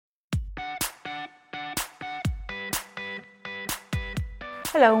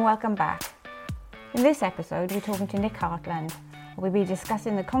Hello and welcome back. In this episode, we're talking to Nick Hartland. We'll be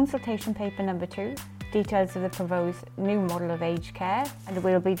discussing the consultation paper number 2, details of the proposed new model of aged care, and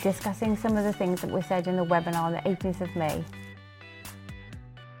we'll be discussing some of the things that were said in the webinar on the 18th of May.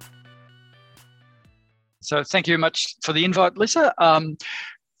 So thank you very much for the invite, Lisa. I'm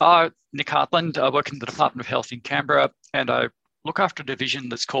Nick Hartland. I work in the Department of Health in Canberra, and I look after a division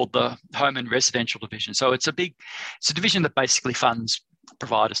that's called the Home and Residential Division. So it's a division that basically funds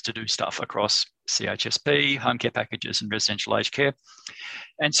providers to do stuff across CHSP, home care packages and residential aged care.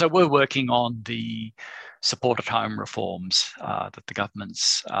 And so we're working on the supported home reforms that the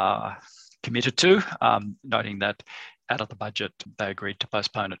government's committed to, noting that out of the budget, they agreed to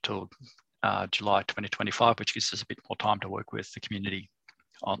postpone it till July 2025, which gives us a bit more time to work with the community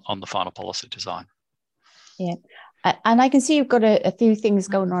on the final policy design. Yeah. And I can see you've got a few things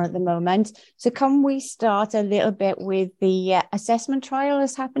going on at the moment. So can we start a little bit with the assessment trial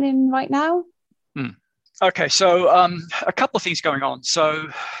that's happening right now? Okay, so a couple of things going on. So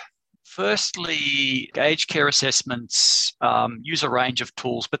firstly, aged care assessments use a range of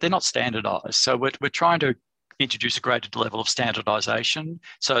tools, but they're not standardised. So we're trying to introduce a greater level of standardisation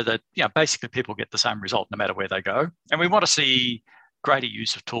so that basically people get the same result no matter where they go. And we want to see greater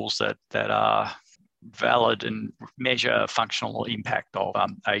use of tools that are valid and measure functional impact of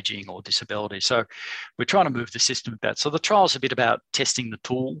ageing or disability. So we're trying to move the system with that. So the trial's a bit about testing the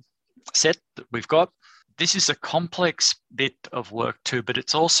tool set that we've got. This is a complex bit of work too, but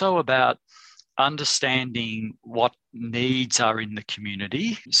it's also about understanding what needs are in the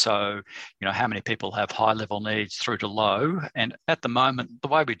community. So, how many people have high level needs through to low. And at the moment, the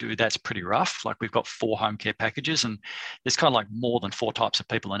way we do that's pretty rough. Like we've got 4 home care packages and there's kind of like more than 4 types of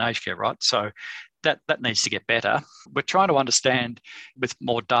people in aged care, right? So that needs to get better. We're trying to understand with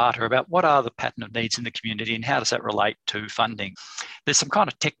more data about what are the pattern of needs in the community and how does that relate to funding. There's some kind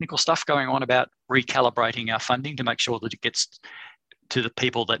of technical stuff going on about recalibrating our funding to make sure that it gets to the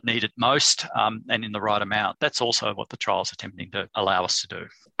people that need it most and in the right amount. That's also what the trial is attempting to allow us to do.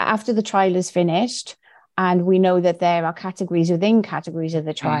 After the trial is finished, and we know that there are categories within categories of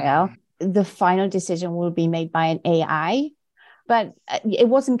the trial, the final decision will be made by an AI. But it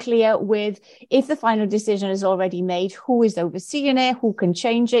wasn't clear if the final decision is already made, who is overseeing it, who can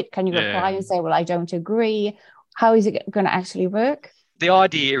change it? Can you reply and say, well, I don't agree? How is it going to actually work? The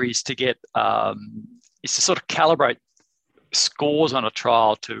idea is to get, is to sort of calibrate scores on a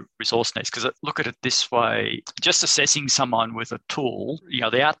trial to resource needs. Because look at it this way, just assessing someone with a tool,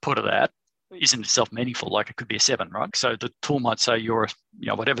 the output of that isn't itself meaningful. Like it could be a 7, right? So the tool might say you're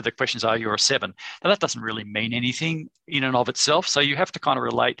whatever the questions are, you're a 7. Now that doesn't really mean anything in and of itself. So you have to kind of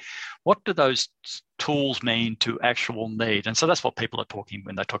relate, what do those tools mean to actual need? And so that's what people are talking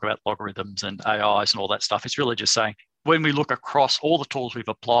when they talk about logarithms and AIs and all that stuff. It's really just saying, when we look across all the tools we've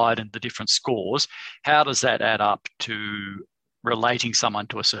applied and the different scores, how does that add up to relating someone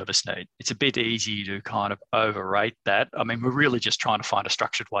to a service need? It's a bit easy to kind of overrate that. I mean, we're really just trying to find a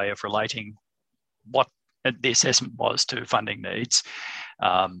structured way of relating what the assessment was to funding needs. So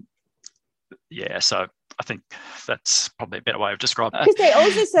I think that's probably a better way of describing it. Because they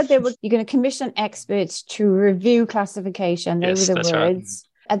also said you're going to commission experts to review classification. Those were the words.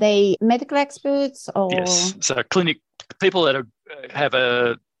 Right. Are they medical experts or? Yes, so people that have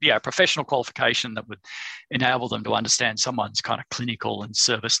a professional qualification that would enable them to understand someone's kind of clinical and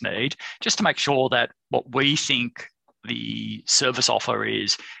service need, just to make sure that what we think the service offer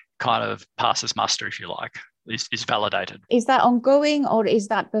is kind of passes muster, if you like, is validated. Is that ongoing or is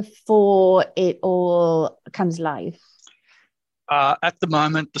that before it all comes live? At the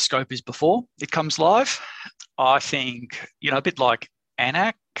moment, the scope is before it comes live. I think, a bit like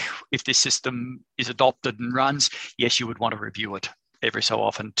ANAC, if this system is adopted and runs, yes, you would want to review it every so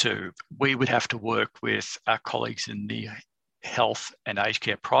often too. We would have to work with our colleagues in the Health and Aged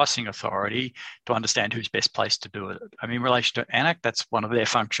Care Pricing Authority to understand who's best placed to do it. I mean, in relation to ANAC, that's one of their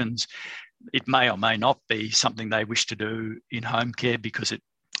functions. It may or may not be something they wish to do in home care because it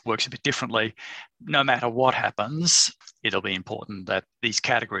works a bit differently. No matter what happens, it'll be important that these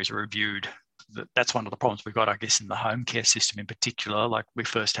categories are reviewed. That's one of the problems we've got, I guess, in the home care system in particular. Like we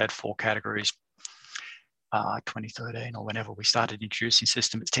first had 4 categories 2013 or whenever we started introducing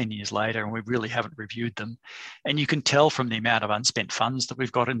system. It's 10 years later and we really haven't reviewed them. And you can tell from the amount of unspent funds that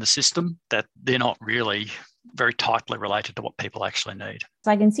we've got in the system that they're not really very tightly related to what people actually need.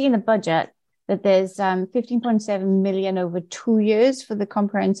 So I can see in the budget that there's 15.7 million over 2 years for the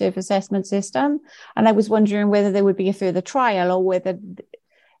comprehensive assessment system. And I was wondering whether there would be a further trial or whether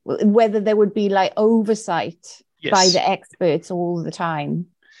there would be like oversight by the experts all the time.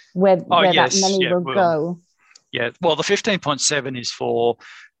 Where that money will go. Yeah, well, the 15.7 is for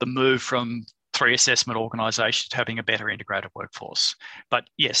the move from 3 assessment organisations to having a better integrated workforce. But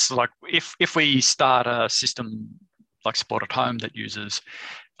yes, like if we start a system like Support at Home that uses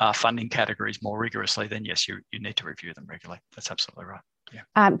funding categories more rigorously, then yes, you need to review them regularly. That's absolutely right.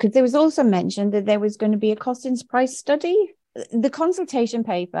 Yeah. Because there was also mentioned that there was going to be a cost and price study. The consultation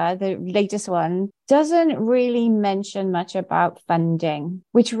paper, the latest one, doesn't really mention much about funding,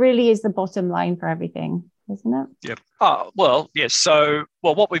 which really is the bottom line for everything, isn't it? Yep. Well, yes. So,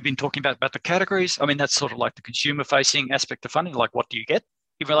 what we've been talking about the categories, I mean, that's sort of like the consumer-facing aspect of funding, like what do you get?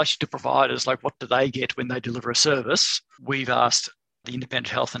 In relation to providers, like what do they get when they deliver a service? We've asked the Independent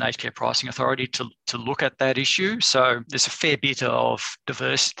Health and Aged Care Pricing Authority to look at that issue. So there's a fair bit of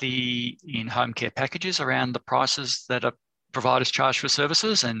diversity in home care packages around the prices that are providers charge for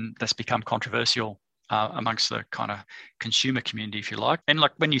services, and that's become controversial amongst the kind of consumer community, if you like. And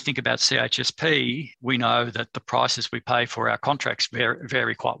like when you think about CHSP, we know that the prices we pay for our contracts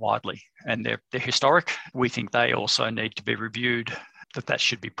vary quite widely, and they're historic. We think they also need to be reviewed, that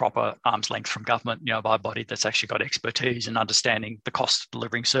should be proper arm's length from government, by a body that's actually got expertise in understanding the cost of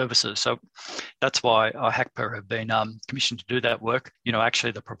delivering services. So that's why HACPA have been commissioned to do that work.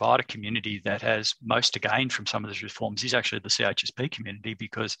 Actually the provider community that has most to gain from some of these reforms is actually the CHSP community,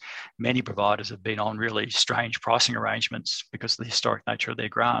 because many providers have been on really strange pricing arrangements because of the historic nature of their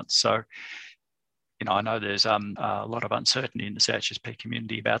grants. So I know there's a lot of uncertainty in the CHSP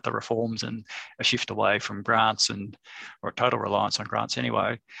community about the reforms and a shift away from grants or a total reliance on grants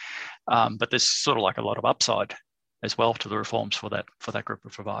anyway. But there's sort of like a lot of upside as well to the reforms for that group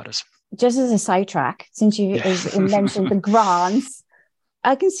of providers. Just as a sidetrack, since you mentioned the grants,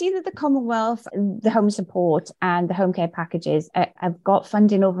 I can see that the Commonwealth, the home support and the home care packages have got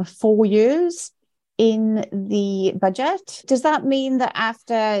funding over 4 years in the budget. Does that mean that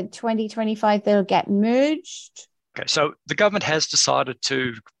after 2025 they'll get merged? Okay, so the government has decided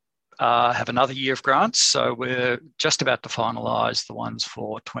to have another year of grants. So we're just about to finalise the ones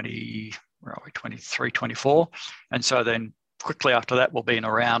for 23, 24. And so then quickly after that we'll be in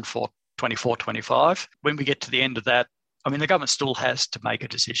around for 24, 25. When we get to the end of that, I mean, the government still has to make a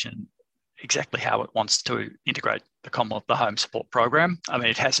decision exactly how it wants to integrate the Commonwealth, the home support program. I mean,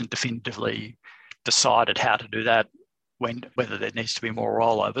 it hasn't definitively decided how to do that, whether there needs to be more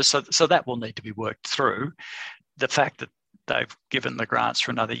rollover. So that will need to be worked through. The fact that they've given the grants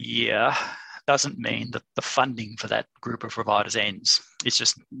for another year doesn't mean that the funding for that group of providers ends. It's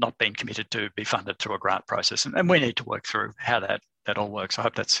just not been committed to be funded through a grant process. And we need to work through how that all works. I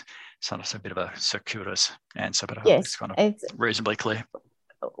hope that's sort of a bit of a circuitous answer, but I hope it's kind of reasonably clear.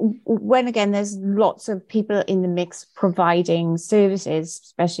 When again, there's lots of people in the mix providing services,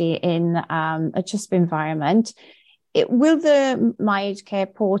 especially in a CHSP environment. Will the My Aged Care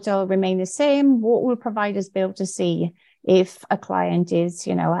portal remain the same? What will providers be able to see if a client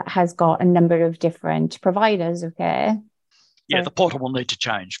has got a number of different providers of care? Yeah, the portal will need to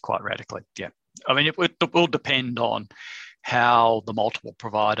change quite radically. Yeah, I mean, it will depend on how the multiple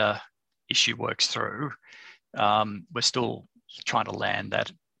provider issue works through. We're still trying to land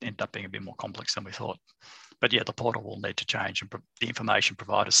that. End up being a bit more complex than we thought. But yeah, the portal will need to change, and the information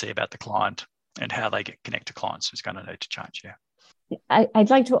providers see about the client and how they connect to clients is going to need to change. Yeah. I'd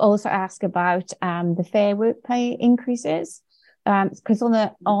like to also ask about the Fair Work pay increases, because on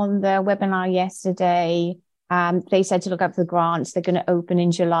the webinar yesterday, they said to look up for the grants. They're going to open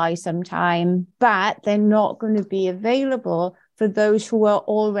in July sometime, but they're not going to be available for those who are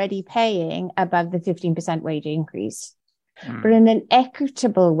already paying above the 15% wage increase. But in an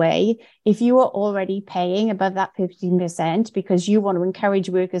equitable way, if you are already paying above that 15% because you want to encourage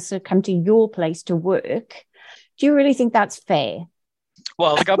workers to come to your place to work, do you really think that's fair?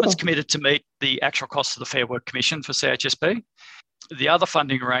 Well, the government's committed to meet the actual costs of the Fair Work Commission for CHSP. The other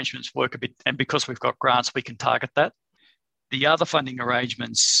funding arrangements work a bit, and because we've got grants, we can target that. The other funding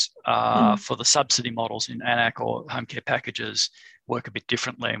arrangements for the subsidy models in ANAC or home care packages work a bit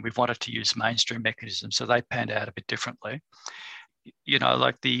differently, and we've wanted to use mainstream mechanisms, so they panned out a bit differently.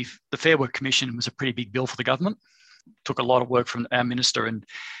 Like the Fair Work Commission was a pretty big bill for the government. It took a lot of work from our minister and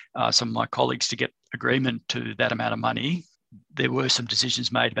some of my colleagues to get agreement to that amount of money. There were some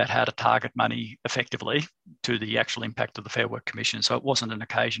decisions made about how to target money effectively to the actual impact of the Fair Work Commission, so it wasn't an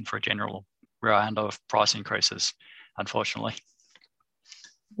occasion for a general round of price increases, unfortunately.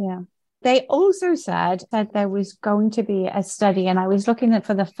 Yeah. They also said that there was going to be a study, and I was looking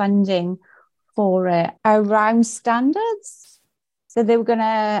for the funding for it, around standards. So they were going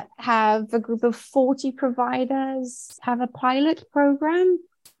to have a group of 40 providers have a pilot program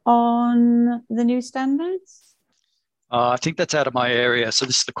on the new standards. I think that's out of my area. So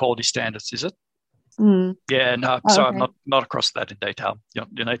this is the quality standards, is it? Yeah, no, Oh, so okay. I'm not across that in detail.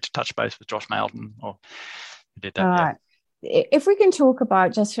 You need to touch base with Josh Malton, or you did that, All yeah. right. If we can talk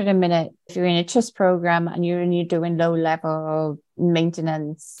about just for a minute, if you're in a trust program and you're doing low level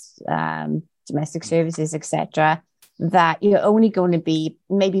maintenance, domestic services, etc., that you're only going to be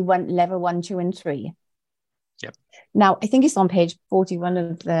maybe level 1, 2, and 3. Yep. Now, I think it's on page 41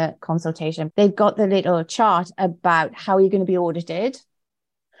 of the consultation. They've got the little chart about how you're going to be audited.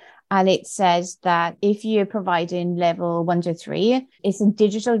 And it says that if you're providing level 1 to 3, it's a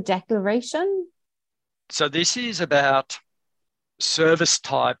digital declaration. So this is about service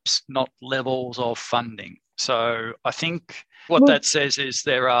types, not levels of funding. So I think what that says is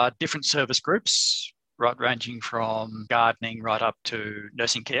there are different service groups, right, ranging from gardening right up to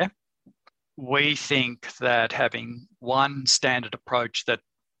nursing care. We think that having one standard approach that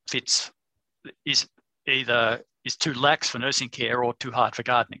fits is too lax for nursing care or too hard for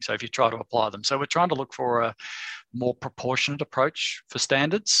gardening. So if you try to apply them. So we're trying to look for a more proportionate approach for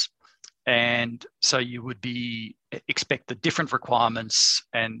standards. And so you would expect the different requirements,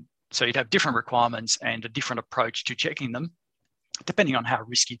 and so you'd have different requirements and a different approach to checking them, depending on how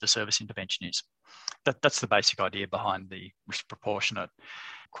risky the service intervention is. That's the basic idea behind the risk proportionate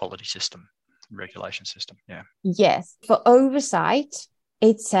quality system, regulation system. Yeah. Yes. For oversight,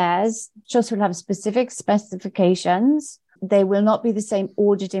 it says just will have specific specifications. They will not be the same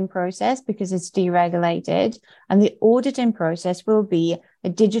auditing process because it's deregulated. And the auditing process will be a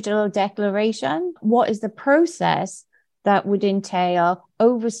digital declaration. What is the process that would entail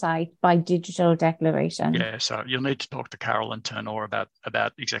oversight by digital declaration? Yeah, so you'll need to talk to Carolyn Turner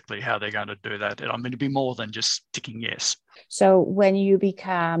about exactly how they're going to do that. I mean, it'd be more than just ticking yes. So when you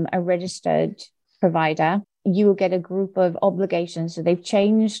become a registered provider, you will get a group of obligations. So they've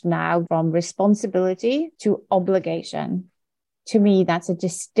changed now from responsibility to obligation. To me, that's a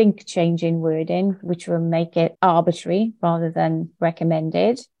distinct change in wording, which will make it arbitrary rather than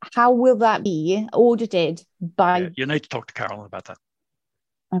recommended. How will that be audited by? Yeah, you need to talk to Carolyn about that.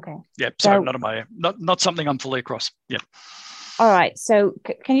 Okay. Yeah, so not something I'm fully across. Yeah. All right. So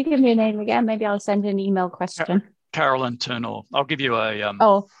can you give me a name again? Maybe I'll send an email question. Carolyn Turner. I'll give you a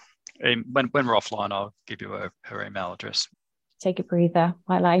when we're offline, I'll give you her email address. Take a breather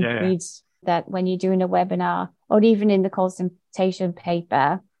while I read that when you're doing a webinar or even in the consultation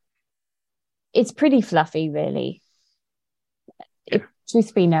paper, it's pretty fluffy, really. Yeah.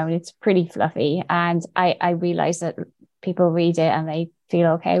 Truth be known, it's pretty fluffy. And I realize that people read it and they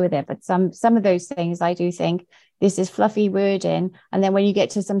feel okay with it. But some of those things, I do think this is fluffy wording. And then when you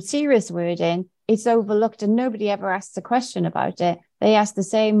get to some serious wording, it's overlooked and nobody ever asks a question about it. They ask the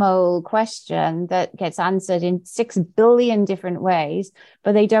same old question that gets answered in 6 billion different ways,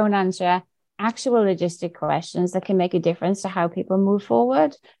 but they don't answer actual logistic questions that can make a difference to how people move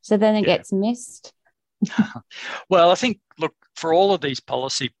forward. So then it gets missed. Well, I think, look, for all of these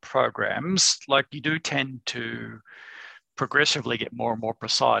policy programs, like you do tend to progressively get more and more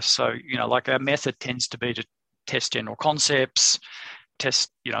precise. So, like our method tends to be to test general concepts,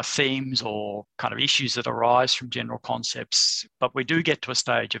 test, themes or kind of issues that arise from general concepts. But we do get to a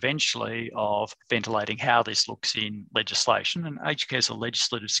stage eventually of ventilating how this looks in legislation. And aged care is a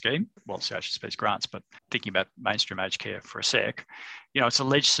legislative scheme. Well, it's HSP's grants, but thinking about mainstream aged care for a sec, it's a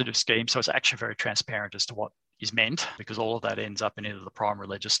legislative scheme. So it's actually very transparent as to what is meant, because all of that ends up in either the primary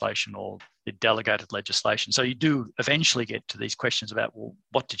legislation or the delegated legislation. So you do eventually get to these questions about, well,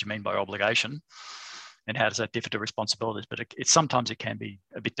 what did you mean by obligation? And how does that differ to responsibilities? But sometimes it can be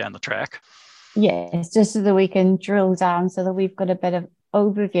a bit down the track. Yes, just so that we can drill down so that we've got a bit of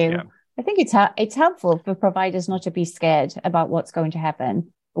overview. Yeah. I think it's helpful for providers not to be scared about what's going to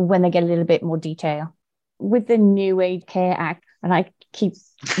happen when they get a little bit more detail. With the New Aged Care Act, and I keep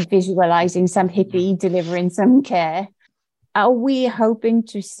visualizing some hippie delivering some care, are we hoping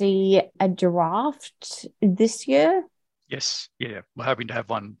to see a draft this year? Yes, yeah. We're hoping to have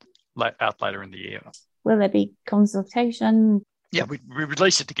one out later in the year. Will there be consultation? Yeah, we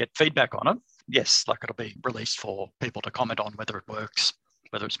release it to get feedback on it. Yes, like it'll be released for people to comment on whether it works,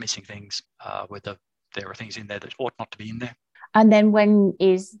 whether it's missing things, whether there are things in there that ought not to be in there. And then when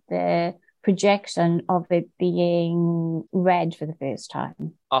is the projection of it being read for the first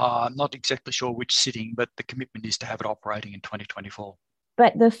time? I'm not exactly sure which sitting, but the commitment is to have it operating in 2024.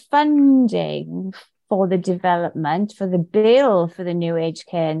 But the funding for the development, for the bill for the new aged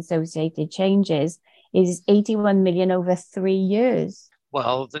care and associated changes is 81 million over 3 years.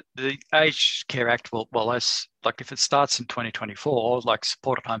 Well, the Aged Care Act will, if it starts in 2024, like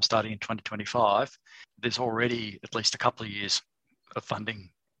supported home starting in 2025, there's already at least a couple of years of funding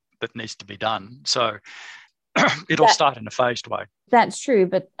that needs to be done. So it'll start in a phased way. That's true,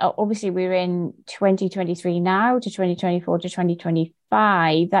 but obviously we're in 2023 now to 2024 to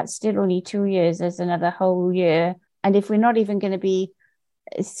 2025. That's still only 2 years. There's another whole year. And if we're not even going to be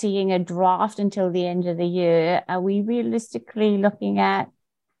seeing a draft until the end of the year, are we realistically looking at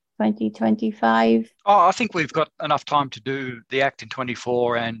 2025? Oh, I think we've got enough time to do the Act in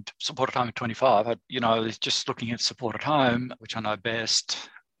 24 and Support at Home in 25. Just looking at Support at Home, which I know best,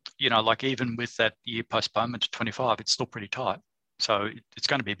 like even with that year postponement to 25, it's still pretty tight. So it's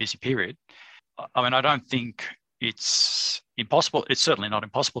going to be a busy period. I mean, I don't think it's impossible. It's certainly not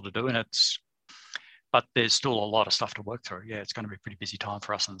impossible to do, but there's still a lot of stuff to work through. Yeah, it's going to be a pretty busy time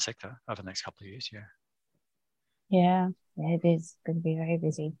for us in the sector over the next couple of years. Yeah, it is going to be very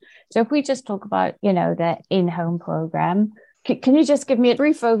busy. So if we just talk about, the in-home program, can you just give me a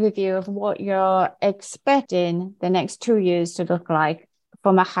brief overview of what you're expecting the next 2 years to look like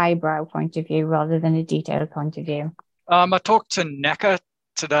from a highbrow point of view rather than a detailed point of view? I talked to NACA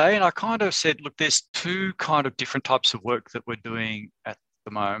today and I kind of said, look, there's two kind of different types of work that we're doing at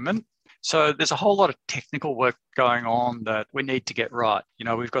the moment. So there's a whole lot of technical work going on that we need to get right.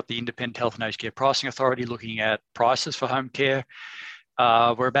 We've got the Independent Health and Aged Care Pricing Authority looking at prices for home care.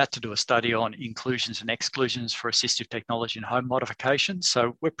 We're about to do a study on inclusions and exclusions for assistive technology and home modifications.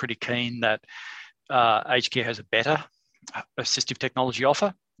 So we're pretty keen that aged care has a better assistive technology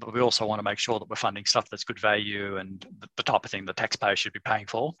offer, but we also want to make sure that we're funding stuff that's good value and the type of thing the taxpayer should be paying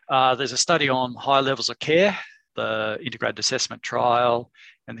for. There's a study on high levels of care, the integrated assessment trial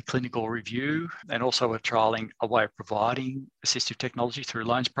and the clinical review. And also we're trialling a way of providing assistive technology through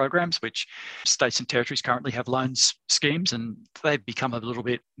loans programs, which states and territories currently have loans schemes and they've become a little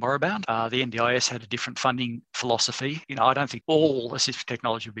bit moribund. The NDIS had a different funding philosophy. I don't think all assistive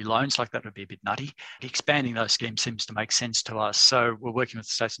technology would be loans, like that would be a bit nutty. Expanding those schemes seems to make sense to us. So we're working with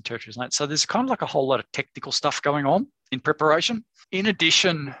the states and territories on that. So there's kind of like a whole lot of technical stuff going on in preparation. In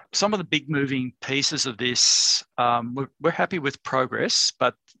addition, some of the big moving pieces of this, we're happy with progress,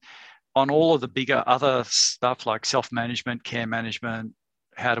 but on all of the bigger other stuff like self-management, care management,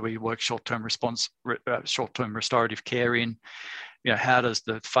 how do we work short-term restorative care in, how does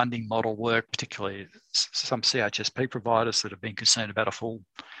the funding model work, particularly some CHSP providers that have been concerned about a full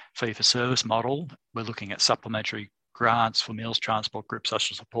fee-for-service model. We're looking at supplementary grants for meals, transport, group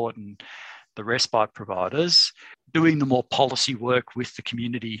social support and the respite providers. Doing the more policy work with the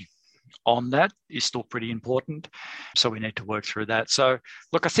community on that is still pretty important. So we need to work through that. So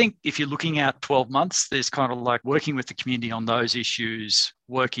look, I think if you're looking at 12 months, there's kind of like working with the community on those issues,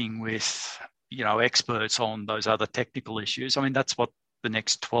 working with, experts on those other technical issues. I mean, that's what the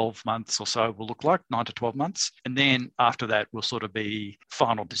next 12 months or so will look like, 9 to 12 months. And then after that, we'll sort of be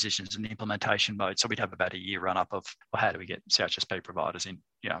final decisions in the implementation mode. So we'd have about a year run up of how do we get CHSP providers in,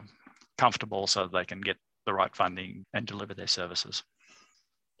 comfortable so they can get the right funding and deliver their services.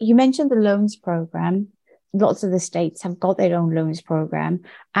 You mentioned the loans program. Lots of the states have got their own loans program.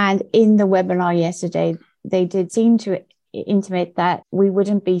 And in the webinar yesterday, they did seem to intimate that we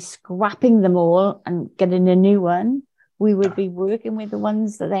wouldn't be scrapping them all and getting a new one. We would be working with the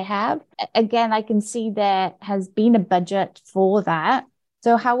ones that they have. Again, I can see there has been a budget for that.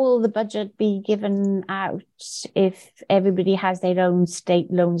 So how will the budget be given out if everybody has their own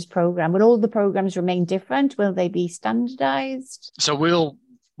state loans program? Will all the programs remain different? Will they be standardized? So we'll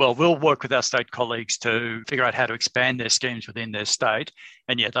work with our state colleagues to figure out how to expand their schemes within their state.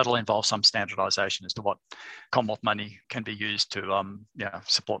 And that'll involve some standardization as to what Commonwealth money can be used to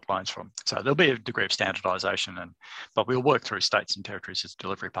support loans from. So there'll be a degree of standardization, but we'll work through states and territories as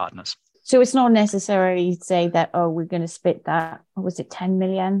delivery partners. So it's not necessarily say that, we're going to split that, or was it 10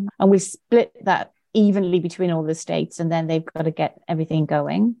 million? And we split that evenly between all the states and then they've got to get everything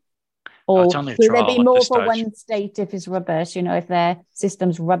going. Or will there be more for one state if it's rubbish? If their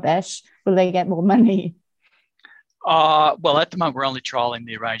system's rubbish, will they get more money? Well, at the moment, we're only trialling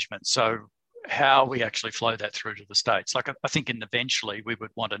the arrangement. So how we actually flow that through to the states. Like I think eventually we would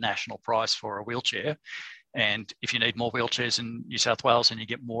want a national price for a wheelchair. And if you need more wheelchairs in New South Wales, then you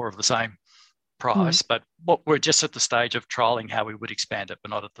get more of the same price. But we're just at the stage of trialling how we would expand it,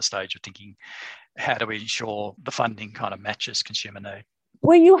 but not at the stage of thinking how do we ensure the funding kind of matches consumer need.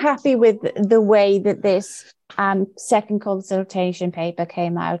 Were you happy with the way that this second consultation paper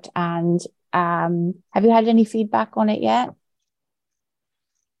came out? And have you had any feedback on it yet?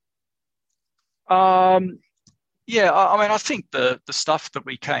 I think the stuff that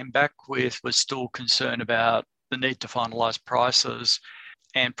we came back with was still concern about the need to finalise prices,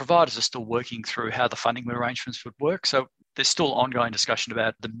 and providers are still working through how the funding arrangements would work. So there's still ongoing discussion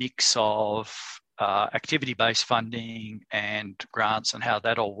about the mix of activity-based funding and grants and how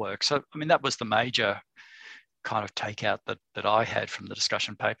that all works. So, that was the major kind of takeout that I had from the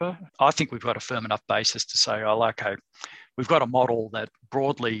discussion paper. I think we've got a firm enough basis to say, okay, we've got a model that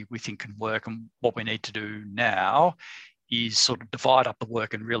broadly we think can work, and what we need to do now is sort of divide up the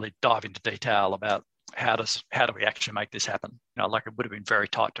work and really dive into detail about how do we actually make this happen. Like it would have been very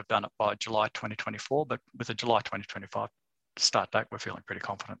tight to have done it by July 2024, but with a July 2025 start date, we're feeling pretty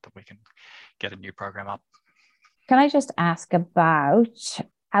confident that we can get a new program up. Can I just ask about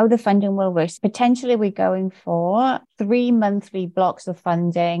how the funding will work? Potentially we're going for 3 monthly blocks of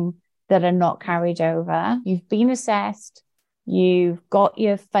funding that are not carried over. You've been assessed, you've got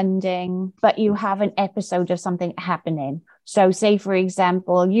your funding, but you have an episode of something happening. So say, for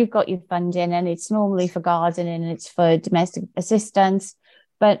example, you've got your funding and it's normally for gardening and it's for domestic assistance,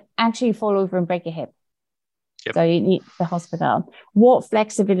 but actually you fall over and break your hip. Yep. So you need the hospital. What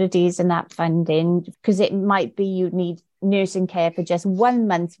flexibility is in that funding? Because it might be you need nursing care for just 1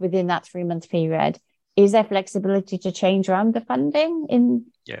 month within that 3 month period. Is there flexibility to change around the funding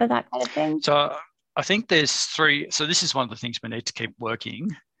for that kind of thing? So I think there's three. So this is one of the things we need to keep working.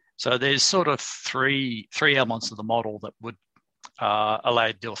 So there's sort of three elements of the model that would allow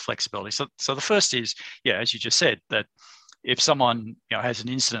you to deal with flexibility. So the first is, as you just said, that if someone has an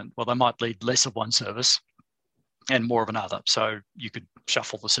incident, well, they might need less of one service and more of another. So you could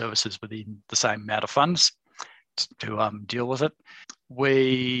shuffle the services within the same amount of funds to deal with it.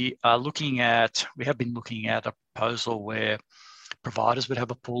 We have been looking at a proposal where providers would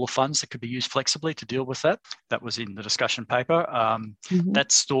have a pool of funds that could be used flexibly to deal with that. That was in the discussion paper.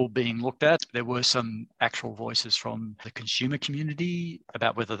 That's still being looked at. There were some actual voices from the consumer community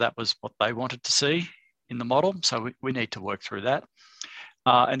about whether that was what they wanted to see in the model. So we need to work through that.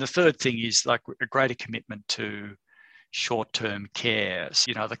 And the third thing is like a greater commitment to short-term care.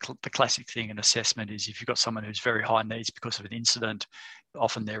 So, the classic thing in assessment is if you've got someone who's very high needs because of an incident,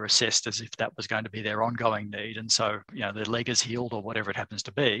 often they're assessed as if that was going to be their ongoing need. And so, their leg is healed or whatever it happens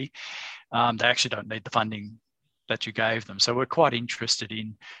to be, they actually don't need the funding that you gave them. So we're quite interested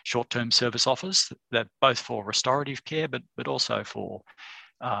in short-term service offers that both for restorative care, but also for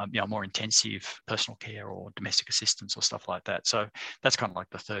more intensive personal care or domestic assistance or stuff like that. So that's kind of like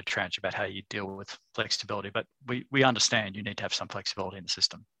the third tranche about how you deal with flexibility. But we understand you need to have some flexibility in the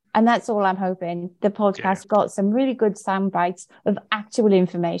system. And that's all I'm hoping. The podcast got some really good sound bites of actual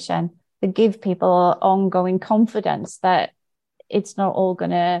information that give people ongoing confidence that it's not all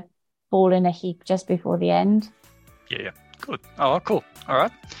going to fall in a heap just before the end. Yeah. Good. Oh, cool. All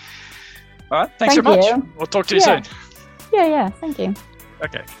right. Thanks so much. We'll talk to you soon. Yeah. Thank you.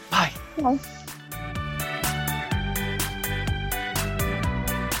 Okay. Bye. Bye.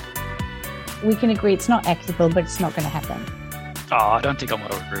 We can agree it's not equitable, but it's not going to happen. Oh, I don't think I'm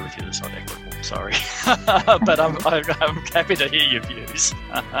going to agree with you. It's not equitable. Sorry. But I'm happy to hear your views.